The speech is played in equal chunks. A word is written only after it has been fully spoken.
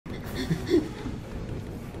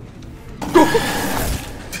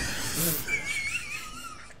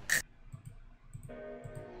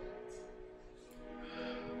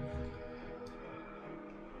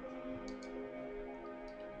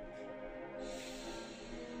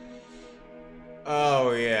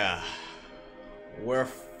Oh yeah, we're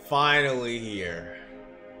finally here.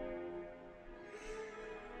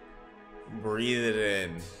 Breathe it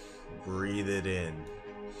in. Breathe it in.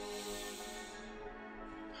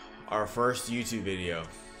 Our first YouTube video.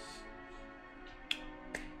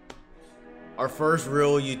 Our first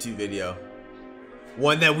real YouTube video.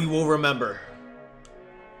 One that we will remember.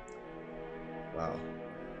 Wow.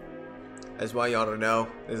 That's why y'all don't know.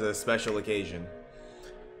 This is a special occasion.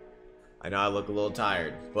 I know I look a little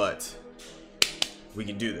tired, but we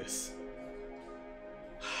can do this.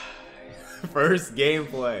 First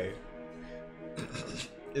gameplay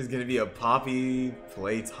is gonna be a Poppy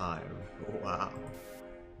playtime. Wow.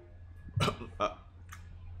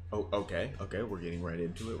 Oh, okay, we're getting right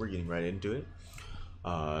into it.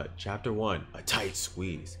 Chapter 1, a tight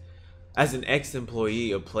squeeze. As an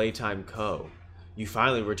ex-employee of Playtime Co., you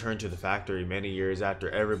finally return to the factory many years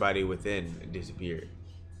after everybody within disappeared.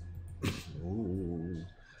 Ooh.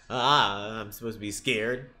 I'm supposed to be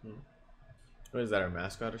scared. What is that, our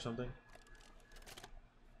mascot or something?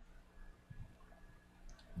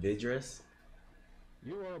 Vidrus?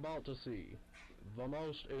 You are about to see the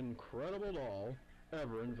most incredible doll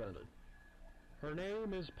ever invented. Her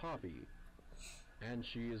name is Poppy, and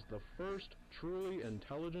she is the first truly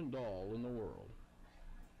intelligent doll in the world.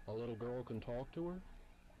 A little girl can talk to her.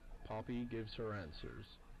 Poppy gives her answers.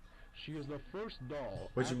 She is the first doll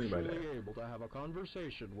What do you mean by that? actually able to have a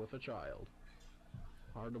conversation with a child.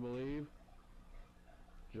 Hard to believe?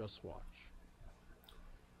 Just watch.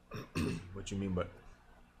 What you mean by...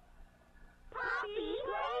 Poppy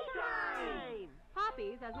playtime!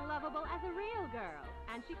 Poppy's as lovable as a real girl,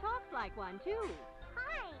 and she talks like one too.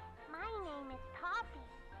 Hi, my name is Poppy.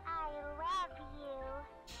 I love you.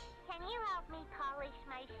 Can you help me polish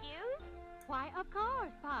my shoes? Why, of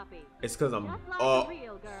course, Poppy. It's because I'm... Just like a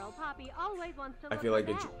real girl, Poppy always wants to look I feel like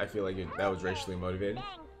the best. that was racially motivated.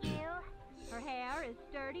 Thank you. Her hair is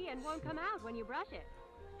sturdy and won't come out when you brush it,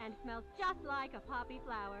 and smells just like a poppy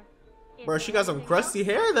flower. Is Bro, there she got some anything crusty else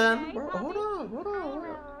hair to then. say, Bro, Poppy? hold on. I'm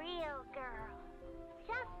a real girl,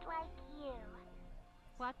 just like you.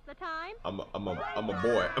 What's the time? I'm a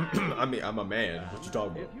boy. I mean, I'm a man. What you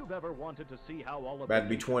talking If about? you've ever wanted to see how all of About to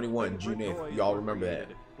be the 21, favorite June 8th. toys Y'all were remember that.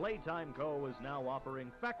 created, Playtime Co. is now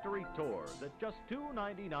offering factory tours at just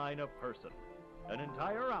 $2.99 a person. An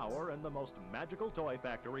entire hour in the most magical toy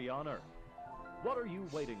factory on Earth. What are you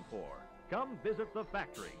waiting for? Come visit the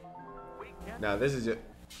factory. Now this is just...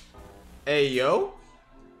 Hey, yo?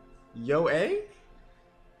 Yo, A?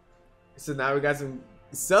 So now we got some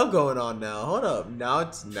stuff going on now. Hold up. Now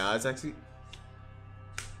it's actually...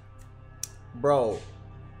 Bro.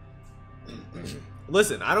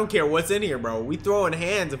 Listen, I don't care what's in here, bro. We throwing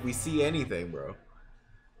hands if we see anything, bro.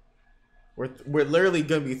 We're literally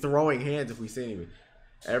gonna be throwing hands if we see anything.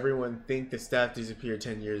 Everyone think the staff disappeared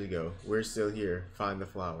 10 years ago. We're still here. Find the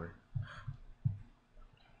flower.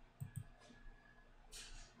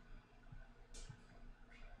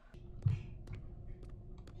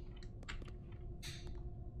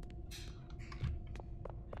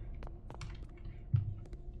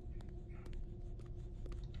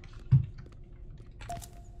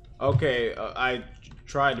 Okay, I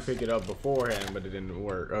tried to pick it up beforehand, but it didn't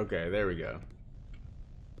work. Okay, there we go.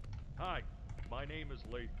 Hi, my name is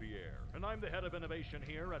Leith Pierre, and I'm the head of innovation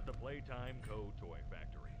here at the Playtime Co. Toy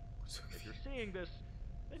Factory. If you're seeing this,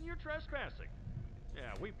 then you're trespassing.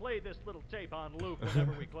 Yeah, we play this little tape on loop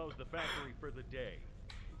whenever we close the factory for the day.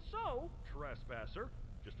 So, trespasser,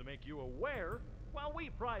 just to make you aware, while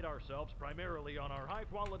we pride ourselves primarily on our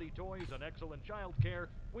high-quality toys and excellent child care,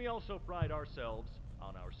 we also pride ourselves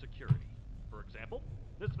on our security. For example,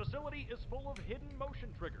 this facility is full of hidden motion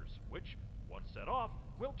triggers, which, once set off,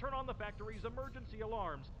 will turn on the factory's emergency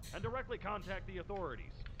alarms and directly contact the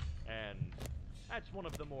authorities. And that's one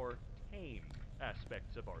of the more tame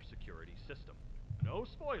aspects of our security system. No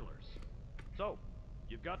spoilers. So,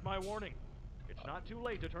 you've got my warning. It's not too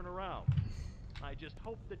late to turn around. I just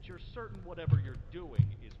hope that you're certain whatever you're doing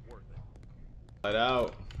is worth it. Let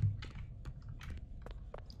out.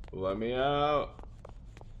 Let me out.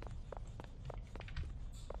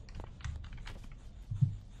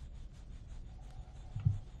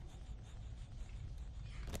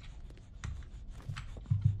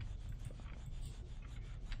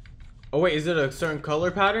 Oh wait, is it a certain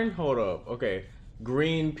color pattern? Hold up. Okay.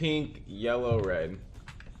 Green, pink, yellow, red.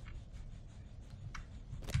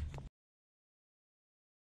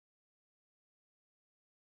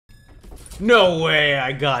 No way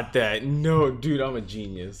I got that. No, dude, I'm a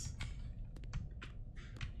genius.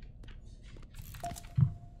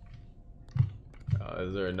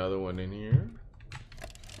 Is there another one in here?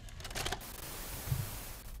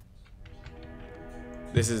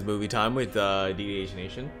 This is movie time with DDH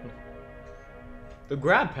Nation. The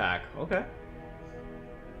grab pack. Okay.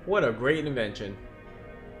 What a great invention.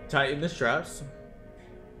 Tighten the straps.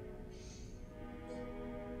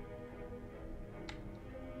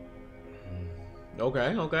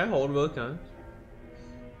 Okay, okay. Hold both times.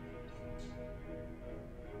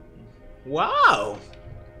 Wow.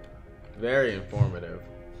 Very informative.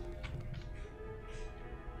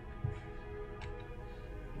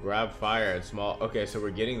 Grab fire at small. Okay, so we're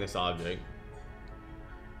getting this object.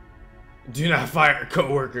 Do not fire,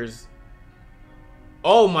 coworkers.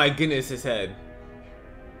 Oh my goodness, his head.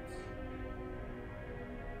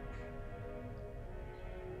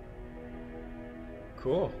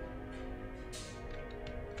 Cool.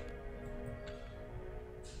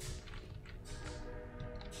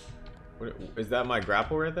 What, is that my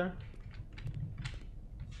grapple right there?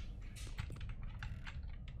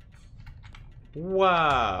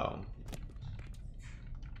 Wow.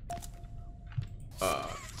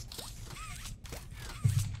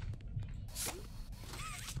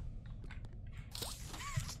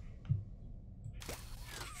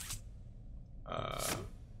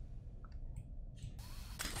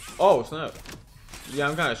 Oh snap. Yeah,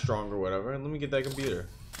 I'm kind of strong or whatever. Let me get that computer.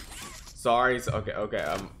 Sorry. It's, okay.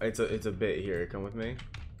 Okay. It's a bit here. Come with me.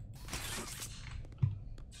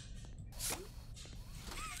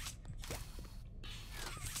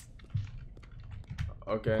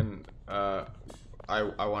 Okay. And,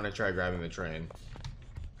 I want to try grabbing the train.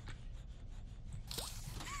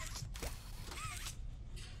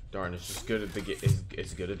 Darn, it's just good at the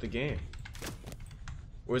it's good at the game.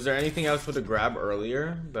 Was there anything else for the grab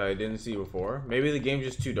earlier that I didn't see before? Maybe the game's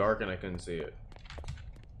just too dark and I couldn't see it.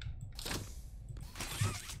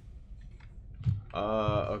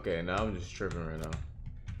 Okay, now I'm just tripping right now.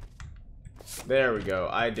 There we go.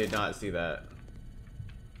 I did not see that.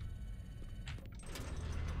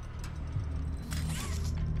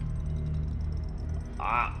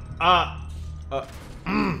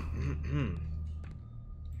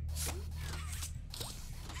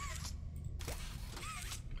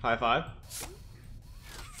 High five.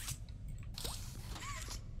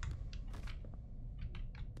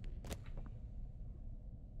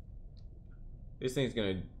 This thing's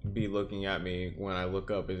gonna be looking at me when I look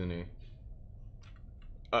up, isn't he?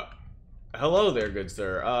 Hello there, good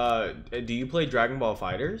sir. Do you play Dragon Ball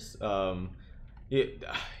Fighters?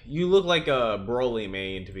 You look like a Broly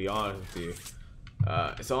main, to be honest with you.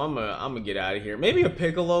 So I'm gonna get out of here. Maybe a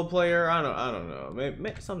Piccolo player. I don't know.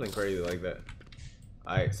 Maybe something crazy like that.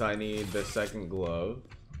 Alright, so I need the second glove.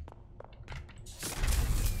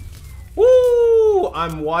 Woo!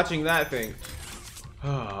 I'm watching that thing.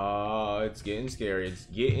 Oh, it's getting scary. It's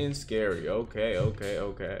getting scary. Okay, okay,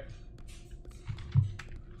 okay.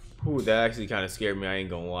 Ooh, that actually kind of scared me. I ain't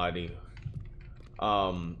gonna lie to you.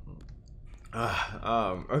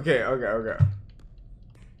 Okay, okay, okay.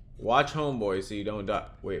 Watch homeboy so you don't die.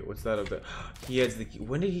 Wait, what's that up there? He has the key.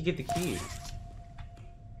 When did he get the key?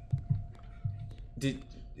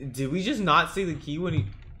 Did we just not see the key when he...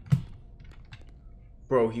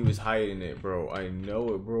 Bro, he was hiding it, bro. I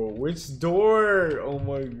know it, bro. Which door? Oh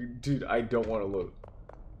my... Dude, I don't want to look.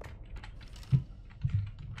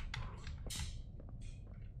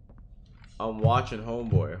 I'm watching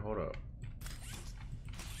homeboy. Hold up.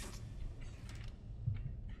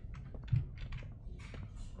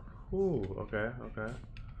 Ooh, okay, okay.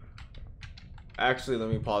 Actually, let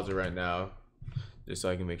me pause it right now. Just so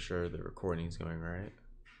I can make sure the recording's going right.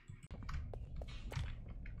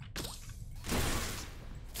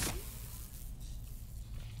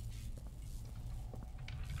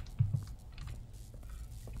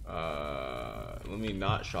 Let me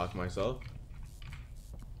not shock myself.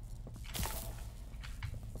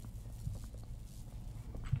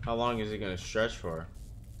 How long is it gonna stretch for?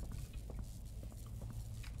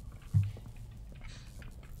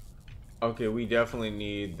 Okay, we definitely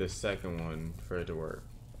need the second one for it to work.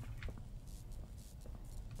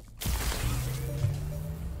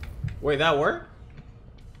 Wait, that worked?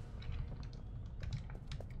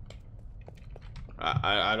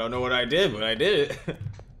 I don't know what I did, but I did it.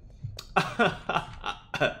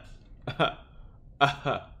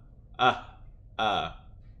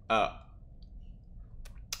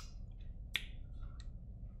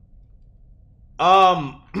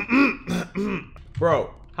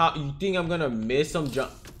 Bro, how you think I'm gonna miss some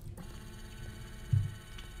jump?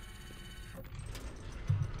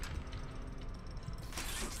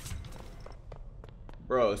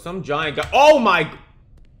 Bro, some giant guy. Oh my.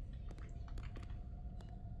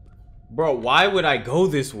 Bro, why would I go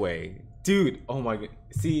this way? Dude, oh my god.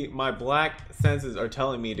 See, my black senses are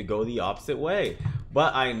telling me to go the opposite way.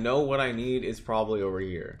 But I know what I need is probably over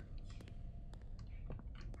here.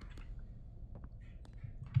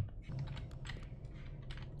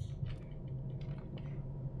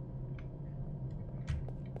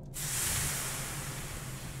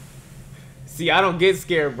 See, I don't get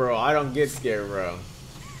scared, bro. I don't get scared, bro.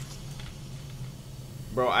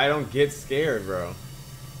 Bro, I don't get scared, bro.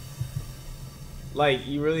 Like,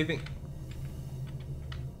 you really think...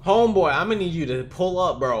 Homeboy, I'm gonna need you to pull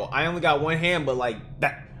up, bro. I only got one hand, but like,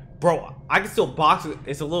 that... Bro, I can still box it.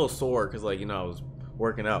 It's a little sore, because like, you know, I was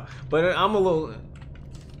working out. But I'm a little...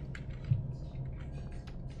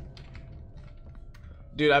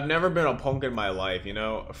 Dude, I've never been a punk in my life, you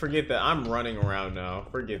know? Forget that. I'm running around now.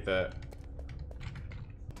 Forget that.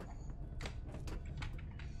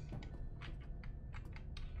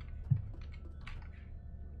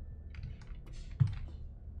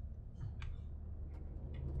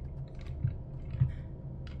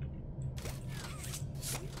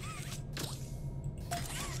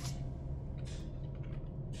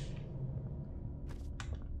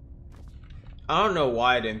 I don't know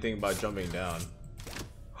why I didn't think about jumping down.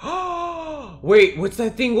 Wait, what's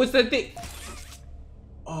that thing? What's that thing?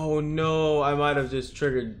 Oh no, I might have just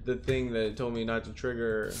triggered the thing that told me not to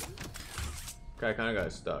trigger. Okay, I kind of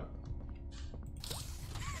got stuck.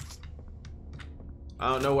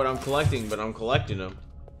 I don't know what I'm collecting, but I'm collecting them.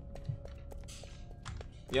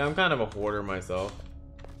 Yeah, I'm kind of a hoarder myself.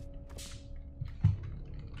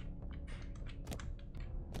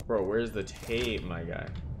 Bro, where's the tape, my guy?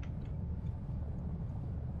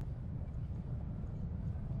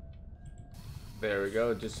 There we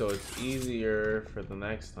go, just so it's easier for the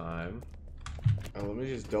next time. Let me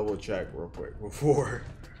just double check real quick before.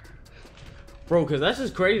 Bro, because that's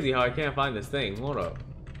just crazy how I can't find this thing. Hold up.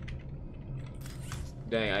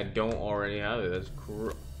 Dang, I don't already have it. That's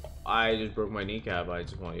I just broke my kneecap. I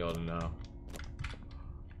just want y'all to know.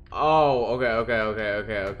 Oh,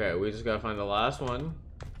 okay. We just gotta find the last one.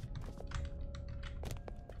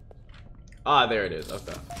 Ah, there it is.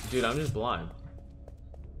 Okay. Dude, I'm just blind.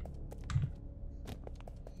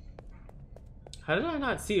 How did I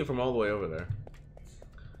not see it from all the way over there?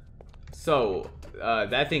 So,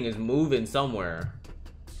 that thing is moving somewhere.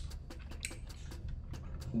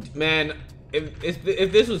 Man,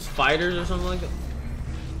 if this was fighters or something like that.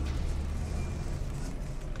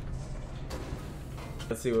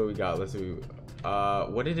 Let's see what we got. Let's see.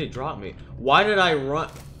 What did it drop me? Why did I run?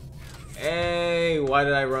 Hey, why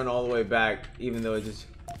did I run all the way back? Even though it just...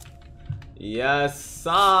 Yes,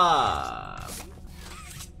 sir.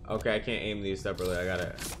 Okay, I can't aim these separately. I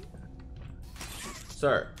gotta...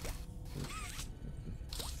 Sir.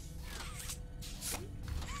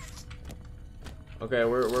 Okay,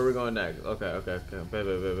 where are we going next? Okay.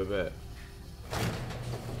 Bet.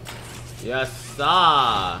 Yes,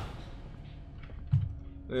 sir.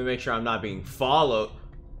 Let me make sure I'm not being followed.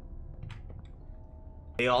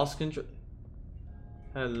 Chaos control.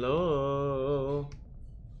 Hello.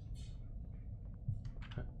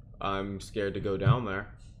 I'm scared to go down there.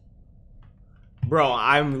 Bro,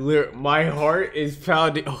 my heart is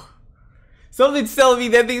pounding. Oh. Something's telling me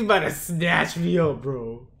that thing's about to snatch me up,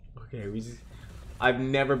 bro. Okay, I've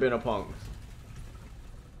never been a punk.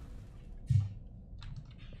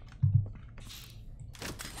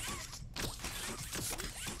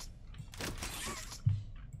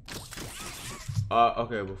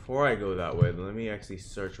 Okay, before I go that way, let me actually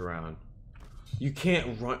search around. You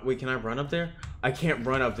can't run. Wait, can I run up there? I can't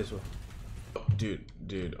run up this way. Oh,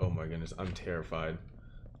 dude, oh my goodness, I'm terrified.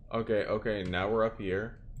 Okay, now we're up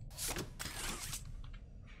here.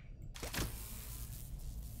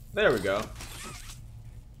 There we go.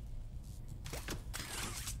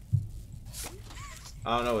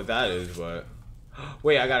 I don't know what that is, but...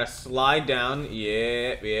 Wait, I gotta slide down.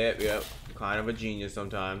 Yep. Kind of a genius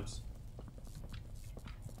sometimes.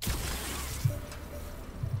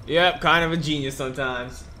 Yep, kind of a genius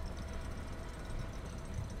sometimes.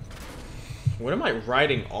 What am I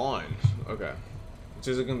riding on? Okay. It's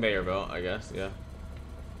just a conveyor belt, I guess, yeah.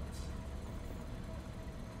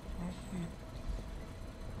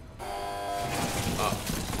 Oh.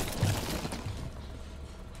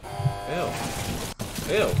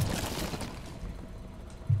 Ew.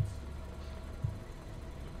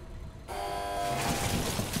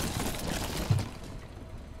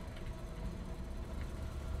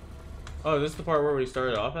 Oh, this is the part where we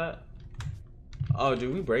started off at? Oh,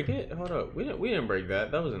 did we break it? Hold up. We didn't break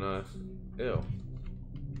that. That wasn't us. Ew.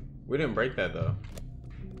 We didn't break that though.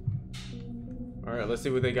 Alright, let's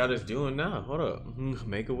see what they got us doing now. Hold up.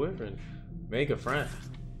 Make a boyfriend. Make a friend.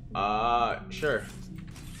 Sure.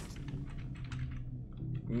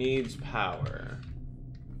 Needs power.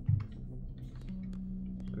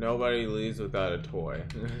 Nobody leaves without a toy.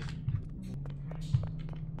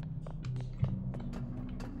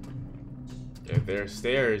 If there's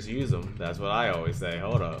stairs, use them. That's what I always say.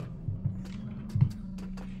 Hold up.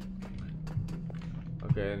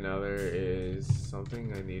 Okay, now there is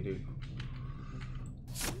something I need to...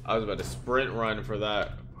 I was about to sprint run for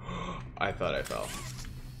that. I thought I fell.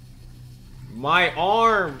 My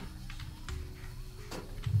arm!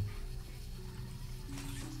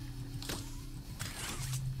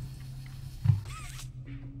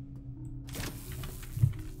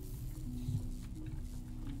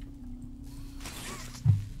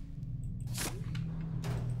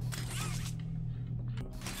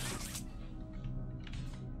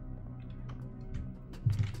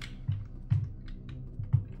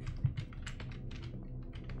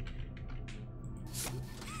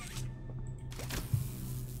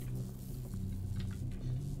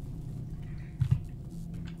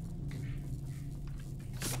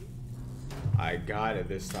 I got it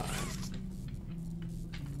this time.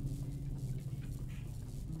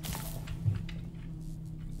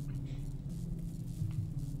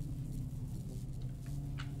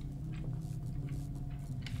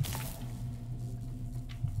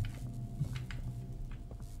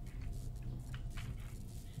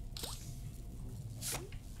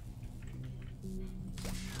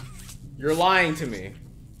 You're lying to me.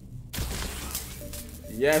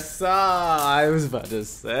 Yes, sir. I was about to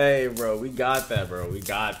say, bro. We got that, bro. We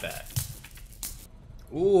got that.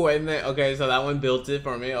 Ooh, and then, okay, so that one built it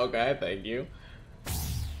for me. Okay, thank you.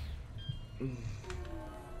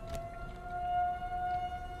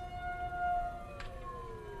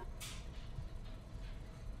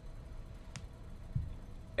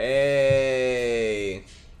 Hey.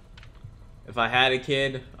 If I had a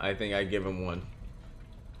kid, I think I'd give him one.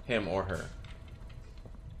 Him or her.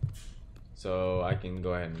 So I can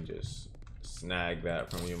go ahead and just snag that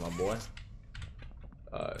from you, my boy.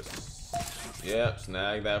 Yep,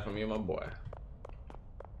 snag that from you, my boy.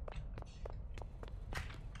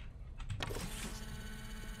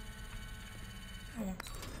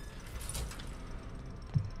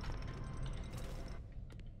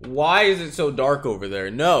 Why is it so dark over there?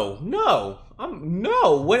 No, no,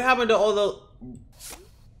 no. What happened to all the...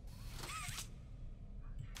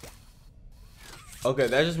 Okay,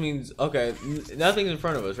 that just means, okay, nothing's in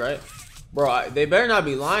front of us, right? Bro, they better not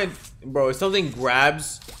be lying. Bro, if something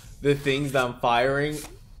grabs the things that I'm firing.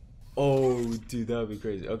 Oh, dude, that would be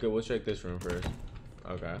crazy. Okay, we'll check this room first.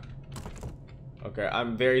 Okay. Okay,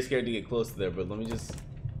 I'm very scared to get close to there, but let me just...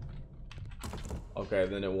 Okay,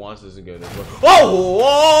 then it wants us to go this way. Oh!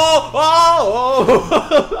 Whoa! Whoa!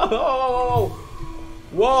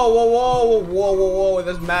 Whoa! Whoa! Whoa! Whoa! Whoa! Whoa!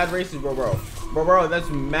 That's mad racist, bro. Bro, that's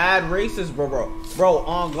mad racist, bro. Bro,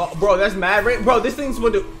 on God, bro, that's mad racist. Bro, this thing's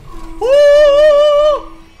supposed to... Ooh!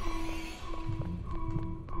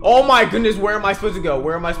 Oh my goodness, where am I supposed to go?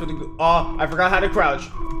 Where am I supposed to go? Oh, I forgot how to crouch.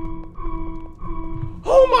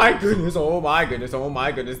 Oh my goodness, oh my goodness, oh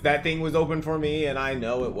my goodness. That thing was open for me, and I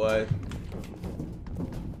know it was.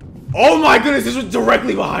 Oh my goodness, this was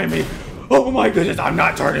directly behind me. Oh my goodness, I'm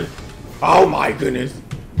not turning. Oh my goodness.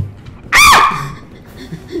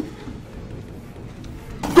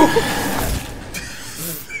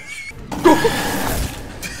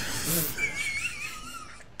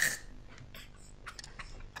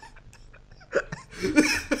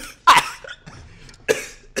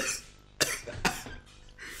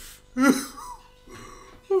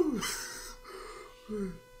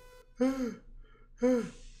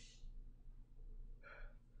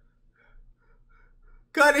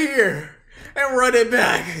 Cut here and run it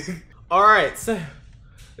back. All right, so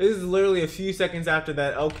this is literally a few seconds after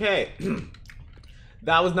that. Okay,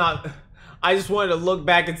 that was not. I just wanted to look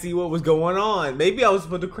back and see what was going on. Maybe I was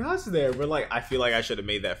supposed to crouch there, but like I feel like I should have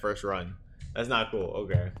made that first run. That's not cool.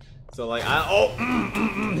 Okay, so like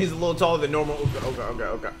he's a little taller than normal.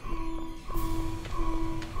 Okay.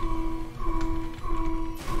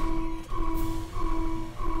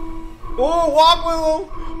 Oh, walk with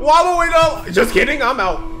him. Wobble with him. Just kidding. I'm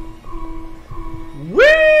out.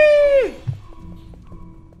 Whee!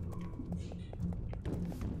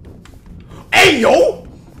 Hey, yo!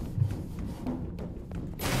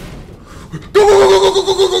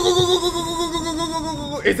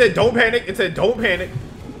 It said don't panic. It said don't panic.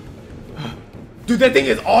 Dude, that thing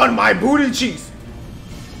is on my booty cheeks.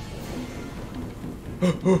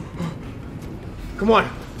 Come on.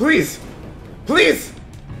 Please. Please.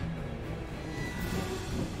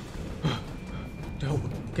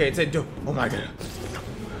 Okay, it said do. Oh my god.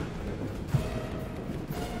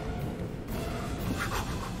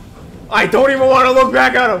 I don't even want to look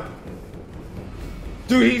back at him.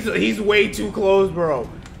 Dude, he's way too close, bro.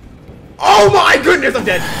 Oh my goodness, I'm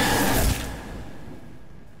dead.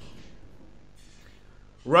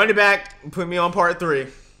 Run it back and put me on part 3.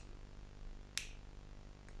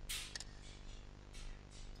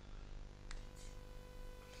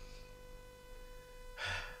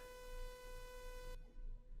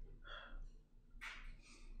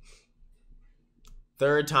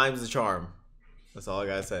 Third time's the charm. That's all I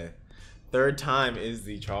gotta say. Third time is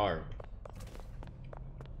the charm.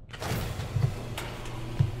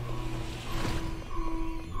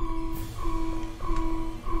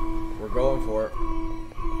 We're going for it.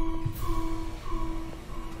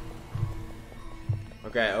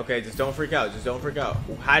 Okay, okay, just don't freak out. Just don't freak out.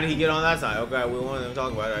 How did he get on that side? Okay, we want to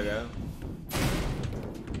talk about it, I guess.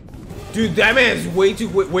 Dude, that man is way too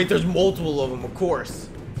quick. Wait, there's multiple of them, of course.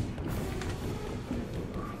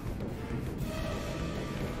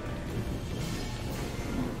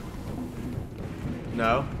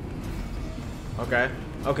 No. Okay.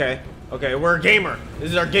 Okay. Okay, we're a gamer. This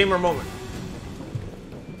is our gamer moment.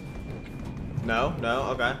 No. No.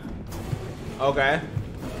 Okay. Okay.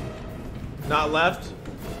 Not left.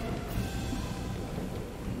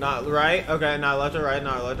 Not right. Okay, not left or right.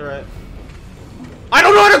 Not left or right. I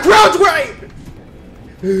don't know how to crouch right!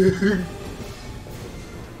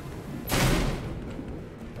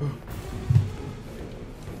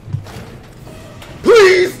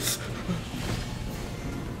 Please!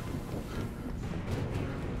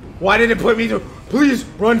 Why did it put me to... Please,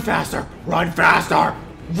 run faster! Run faster!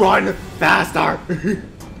 Run faster!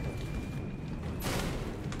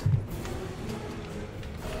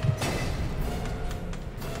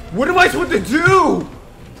 What am I supposed to do?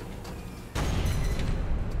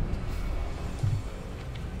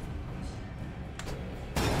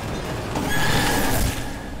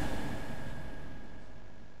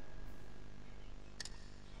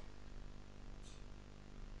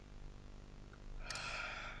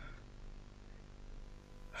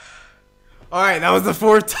 Alright, that was the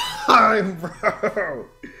 4th time, bro.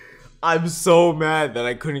 I'm so mad that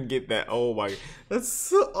I couldn't get that. Oh my, that's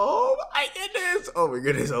so, oh my goodness. Oh my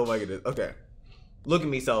goodness, oh my goodness. Okay. Look at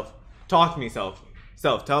me, Self. Talk to me, Self.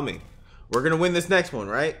 Self, tell me. We're gonna win this next one,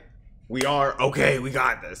 right? We are. Okay, we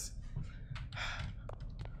got this.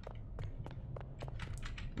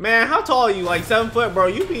 Man, how tall are you? Like 7 foot, bro?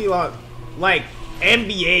 You be like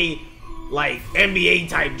NBA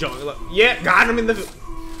type junk. Yeah, got him in the...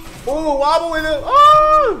 Oh, wobble with it.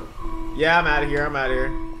 Oh! Yeah, I'm out of here. I'm out of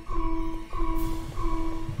here.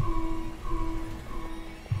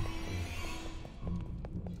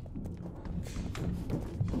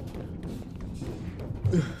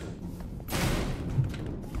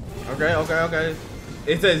 Okay, okay, okay.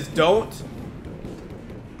 It says don't.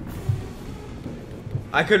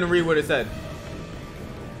 I couldn't read what it said.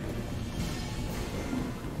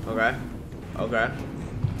 Okay. Okay.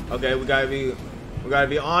 Okay, we gotta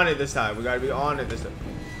be on it this time. We gotta be on it this time.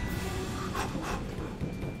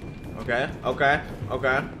 Okay, okay,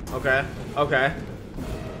 okay, okay, okay.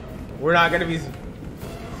 We're not gonna be...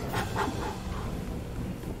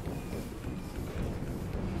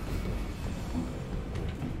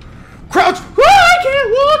 Crouch! Ah, I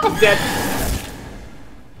can't walk! I'm dead!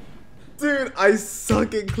 Dude, I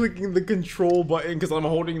suck at clicking the control button because I'm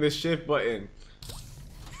holding the shift button.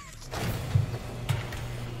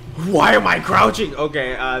 Why am I crouching?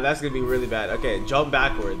 Okay, that's gonna be really bad. Okay, jump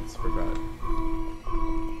backwards for God.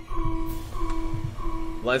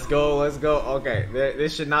 Let's go, let's go. Okay,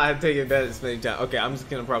 this should not have taken that many time. Okay, I'm just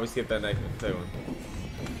gonna probably skip that next one.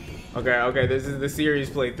 Okay, okay, this is the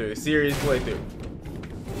series playthrough. Series playthrough.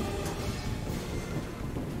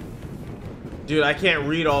 Dude, I can't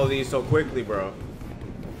read all of these so quickly, bro.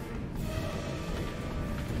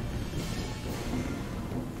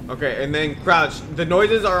 Okay, and then crouch. The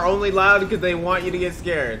noises are only loud because they want you to get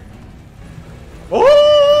scared.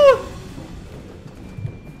 Oh!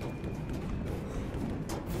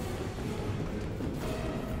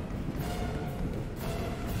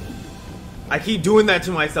 I keep doing that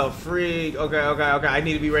to myself. Freak. Okay, okay, okay. I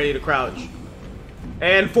need to be ready to crouch.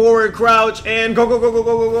 And forward crouch and go, go, go, go,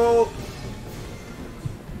 go, go, go.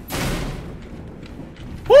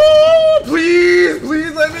 Oh, please,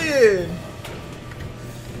 please let me in.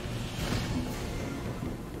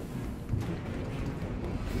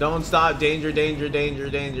 Don't stop. Danger, danger, danger,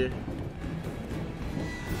 danger.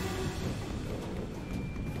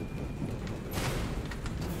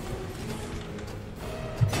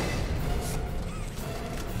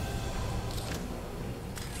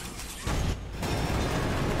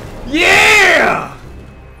 Yeah!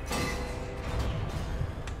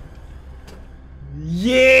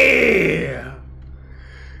 Yeah!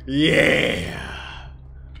 Yeah!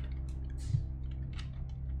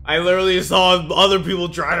 I literally saw other people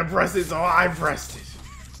try to press it, so I pressed it.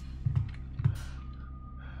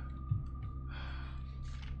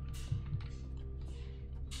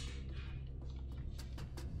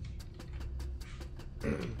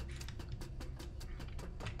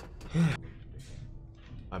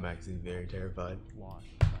 I'm actually very terrified. Flawed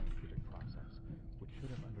scientific process, which should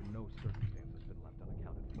have under no circumstances been left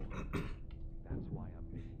unaccounted for. That's why I'm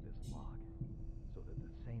making this log, so that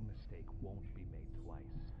the same mistake won't be made twice.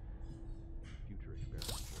 Future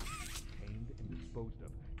experiments will be contained and disposed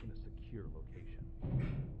of in a secure location.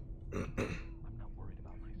 I'm not worried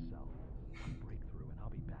about myself. One breakthrough and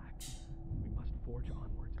I'll be back. We must forge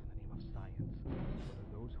onwards in the name of science, whether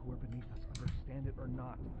those who are beneath us understand it or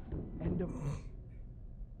not. End of...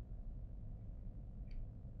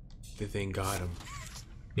 The thing got him.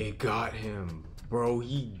 It got him. Bro,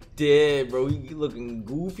 he dead, bro. He looking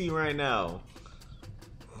goofy right now.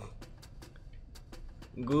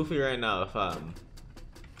 Goofy right now, fam.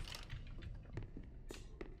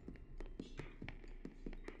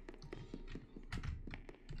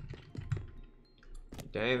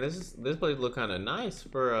 Dang, this place look kind of nice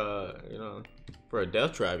for you know, for a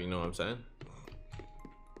death trap, you know what I'm saying?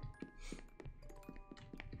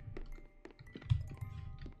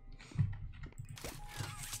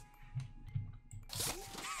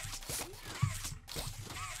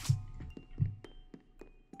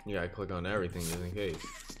 You gotta click on everything just in case.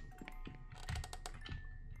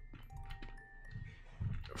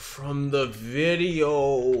 From the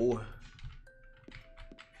video.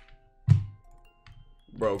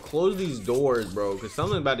 Bro, close these doors, bro, because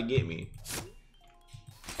something's about to get me.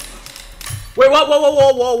 Wait, whoa, whoa, whoa,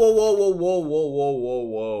 whoa, whoa, whoa, whoa, whoa, whoa, whoa, whoa,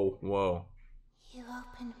 whoa, whoa. You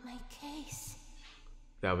opened my case.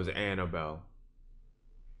 That was Annabelle.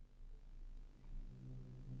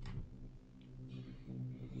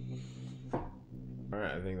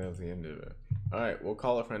 Alright, I think that was the end of it. Alright, we'll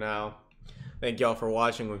call it for now. Thank y'all for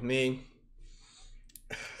watching with me.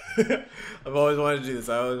 I've always wanted to do this.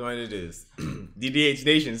 I always wanted to do this. DDH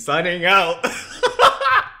Nation signing out.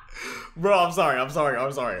 Bro, I'm sorry.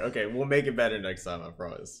 Okay, we'll make it better next time, I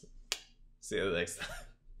promise. See you next time.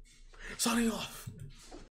 Signing off.